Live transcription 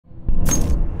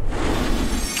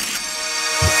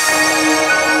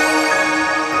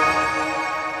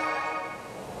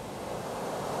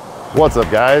What's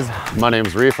up guys? My name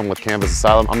is Reef, I'm with Canvas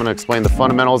Asylum. I'm gonna explain the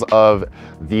fundamentals of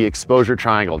the exposure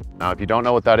triangle. Now, if you don't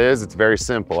know what that is, it's very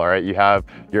simple, all right? You have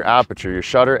your aperture, your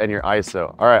shutter, and your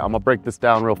ISO. All right, I'm gonna break this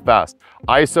down real fast.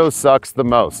 ISO sucks the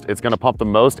most. It's gonna pump the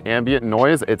most ambient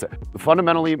noise. It's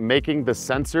fundamentally making the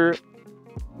sensor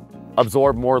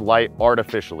absorb more light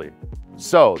artificially.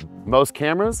 So most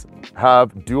cameras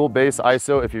have dual base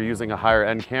ISO if you're using a higher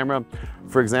end camera.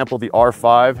 For example, the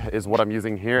R5 is what I'm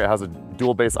using here. It has a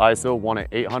dual base ISO, one at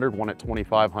 800, one at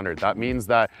 2500. That means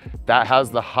that has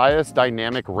the highest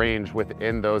dynamic range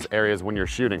within those areas when you're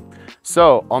shooting.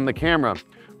 So on the camera,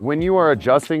 when you are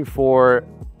adjusting for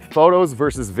photos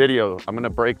versus video, I'm gonna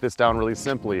break this down really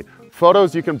simply.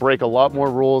 Photos, you can break a lot more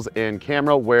rules in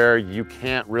camera where you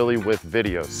can't really with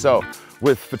video. So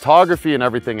with photography and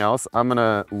everything else, I'm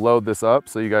gonna load this up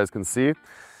so you guys can see.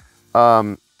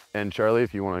 And Charlie,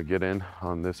 if you wanna get in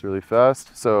on this really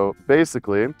fast. So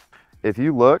basically, if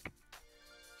you look,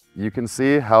 you can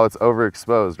see how it's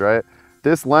overexposed, right?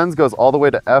 This lens goes all the way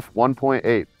to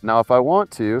f1.8. Now, if I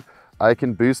want to, I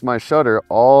can boost my shutter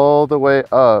all the way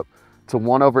up to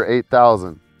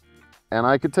 1/8000. And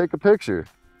I could take a picture.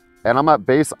 And I'm at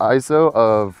base ISO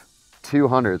of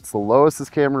 200. It's the lowest this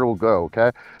camera will go,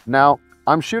 okay? Now,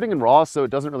 I'm shooting in RAW, so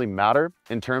it doesn't really matter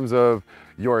in terms of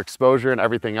your exposure and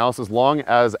everything else. As long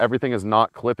as everything is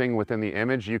not clipping within the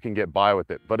image, you can get by with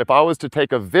it. But if I was to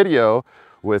take a video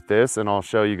with this, and I'll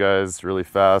show you guys really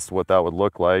fast what that would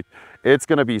look like, it's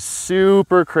gonna be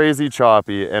super crazy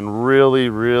choppy and really,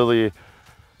 really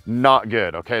not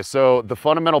good, okay? So the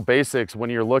fundamental basics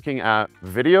when you're looking at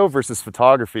video versus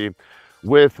photography,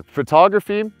 with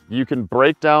photography, you can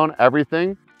break down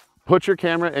everything, put your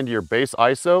camera into your base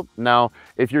ISO. Now,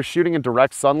 if you're shooting in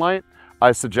direct sunlight,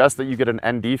 I suggest that you get an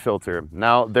ND filter.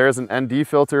 Now, there's an ND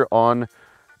filter on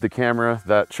the camera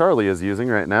that Charlie is using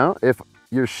right now. If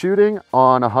you're shooting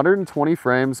on 120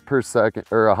 frames per second,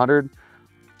 or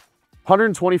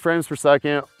 120 frames per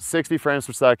second, 60 frames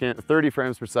per second, 30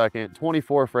 frames per second,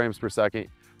 24 frames per second,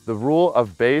 the rule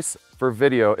of base for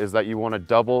video is that you want to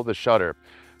double the shutter.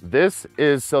 This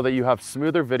is so that you have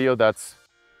smoother video that's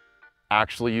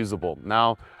actually usable.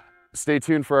 Now, stay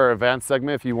tuned for our advanced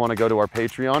segment. If you want to go to our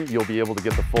Patreon, you'll be able to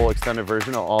get the full extended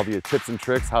version of all the tips and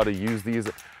tricks, how to use these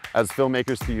as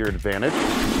filmmakers to your advantage.